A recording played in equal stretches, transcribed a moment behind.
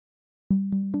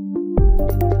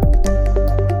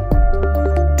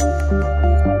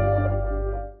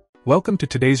Welcome to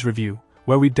today's review,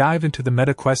 where we dive into the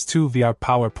Meta Quest 2 VR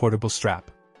Power Portable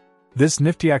Strap. This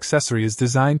nifty accessory is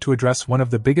designed to address one of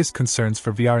the biggest concerns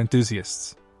for VR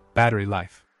enthusiasts: battery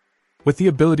life. With the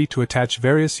ability to attach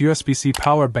various USB-C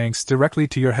power banks directly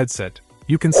to your headset,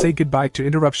 you can say goodbye to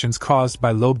interruptions caused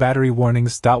by low battery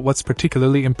warnings. What's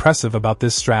particularly impressive about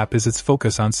this strap is its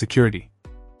focus on security.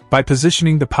 By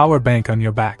positioning the power bank on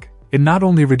your back, it not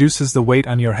only reduces the weight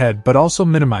on your head but also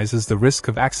minimizes the risk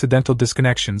of accidental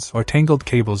disconnections or tangled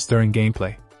cables during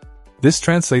gameplay. This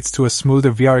translates to a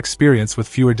smoother VR experience with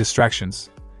fewer distractions.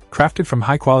 Crafted from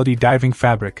high-quality diving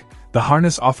fabric, the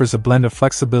harness offers a blend of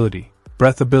flexibility,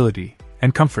 breathability,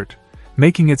 and comfort,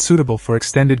 making it suitable for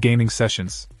extended gaming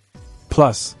sessions.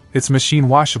 Plus, it's machine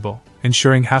washable,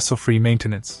 ensuring hassle-free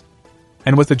maintenance.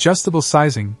 And with adjustable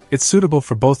sizing, it's suitable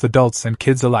for both adults and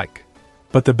kids alike.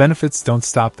 But the benefits don't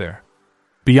stop there.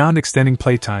 Beyond extending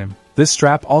playtime, this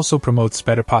strap also promotes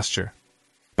better posture.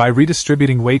 By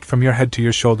redistributing weight from your head to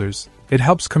your shoulders, it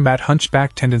helps combat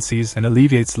hunchback tendencies and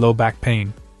alleviates low back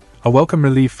pain, a welcome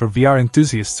relief for VR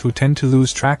enthusiasts who tend to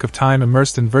lose track of time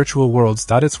immersed in virtual worlds.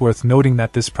 It's worth noting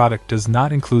that this product does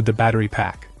not include the battery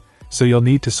pack, so you'll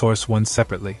need to source one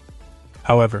separately.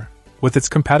 However, with its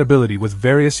compatibility with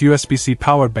various USB-C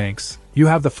power banks, you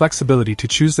have the flexibility to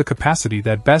choose the capacity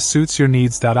that best suits your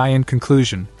needs. In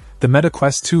conclusion, the Meta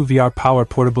Quest 2 VR Power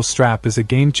Portable Strap is a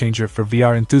game-changer for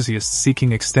VR enthusiasts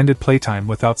seeking extended playtime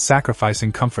without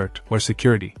sacrificing comfort or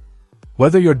security.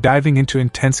 Whether you're diving into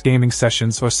intense gaming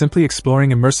sessions or simply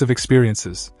exploring immersive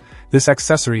experiences, this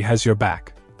accessory has your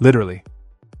back, literally.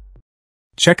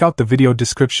 Check out the video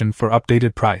description for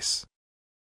updated price.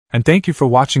 And thank you for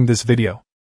watching this video.